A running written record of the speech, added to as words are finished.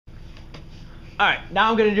All right, now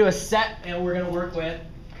I'm going to do a set, and we're going to work with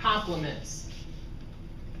complements.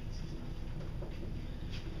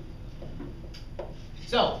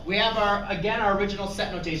 So we have our original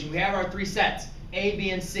set notation. We have our three sets, A, B,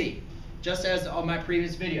 and C, just as all my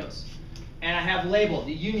previous videos. And I have labeled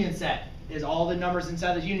the union set is all the numbers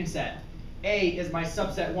inside the union set. A is my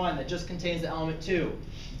subset 1 that just contains the element 2.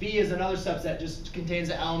 B is another subset just contains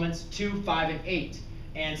the elements 2, 5, and 8.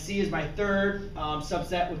 And C is my third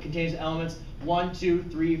subset which contains the elements 1, 2,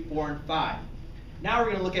 3, 4, and 5. Now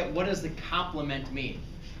we're going to look at what does the complement mean.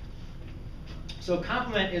 So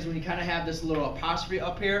complement is when you kind of have this little apostrophe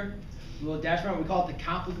up here, a little dash mark. We call it the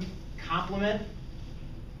complement.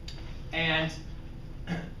 And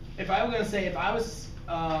if I was going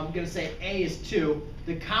to say A is 2,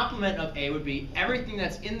 the complement of A would be everything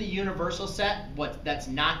that's in the universal set, that's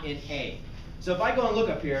not in A. So if I go and look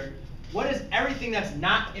up here, what is everything that's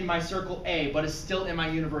not in my circle A but is still in my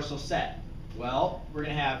universal set? Well, we're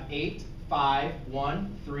going to have 8, 5,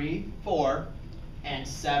 1, 3, 4, and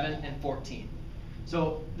 7, and 14.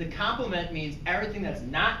 So the complement means everything that's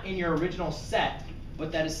not in your original set,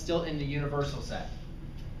 but that is still in the universal set.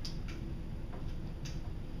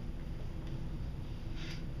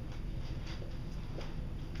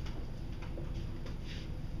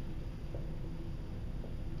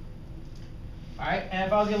 All right, and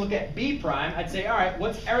if I was going to look at B prime, I'd say, all right,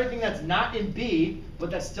 what's everything that's not in B, but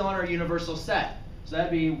that's still in our universal set? So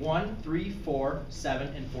that'd be 1, 3, 4, 7,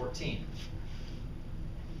 and 14.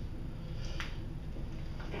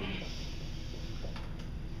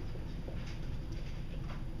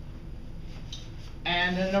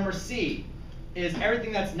 And then number C is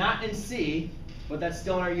everything that's not in C, but that's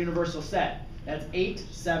still in our universal set. That's 8,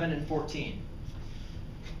 7, and 14.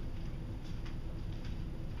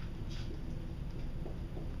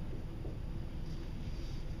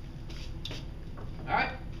 All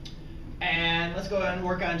right, and let's go ahead and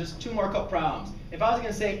work on just two more problems. If I was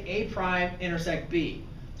going to say A prime intersect B,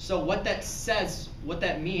 so what that says, what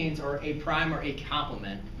that means, or A prime or A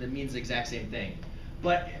complement, that means the exact same thing.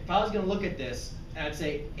 But if I was going to look at this, and I'd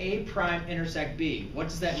say A prime intersect B, what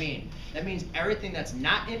does that mean? That means everything that's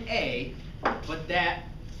not in A, but that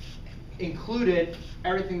included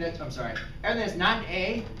everything that's, everything that's not in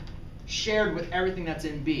A shared with everything that's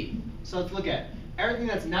in B. So let's look at everything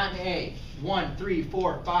that's not in A, 1, 3,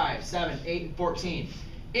 4, 5, 7, 8, and 14.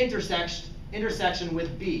 Intersection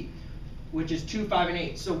with B, which is 2, 5, and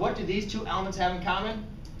 8. So what do these two elements have in common?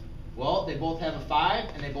 Well, they both have a 5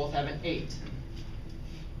 and they both have an 8.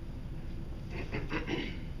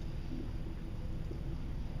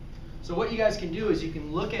 So what you guys can do is you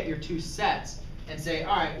can look at your two sets and say,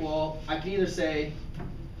 all right, well, I can either say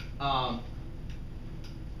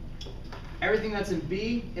everything that's in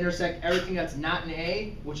B intersect everything that's not in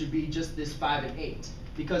A, which would be just this 5 and 8,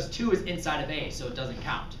 because 2 is inside of A, so it doesn't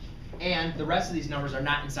count. And the rest of these numbers are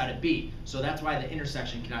not inside of B, so that's why the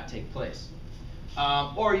intersection cannot take place.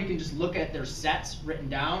 Or you can just look at their sets written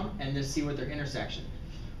down and just see what their intersection.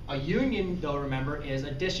 A union, though, remember, is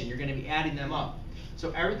addition. You're going to be adding them up. So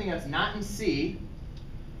everything that's not in C,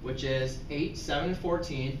 which is 8, 7, and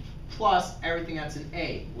 14, plus everything that's in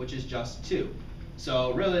A, which is just 2.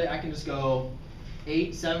 So really, I can just go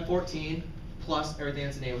 8, 7, 14, plus everything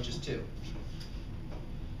that's in A, which is 2.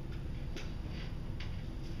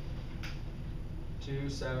 2,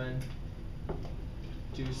 7,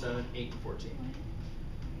 2, 7, 8, and 14.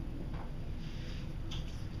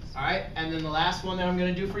 All right, and then the last one that I'm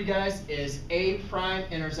going to do for you guys is A prime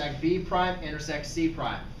intersect B prime intersect C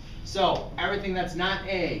prime. So everything that's not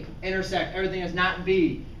A intersect everything that's not in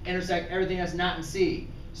B intersect everything that's not in C.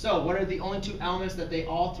 So what are the only two elements that they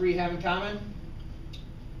all three have in common?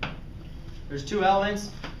 There's two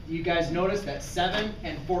elements. You guys notice that 7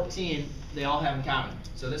 and 14 they all have in common.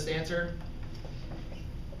 So this answer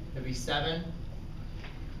would be 7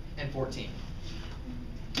 and 14.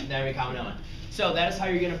 That would be a common element. So that is how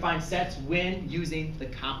you're going to find sets when using the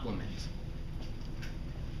complement.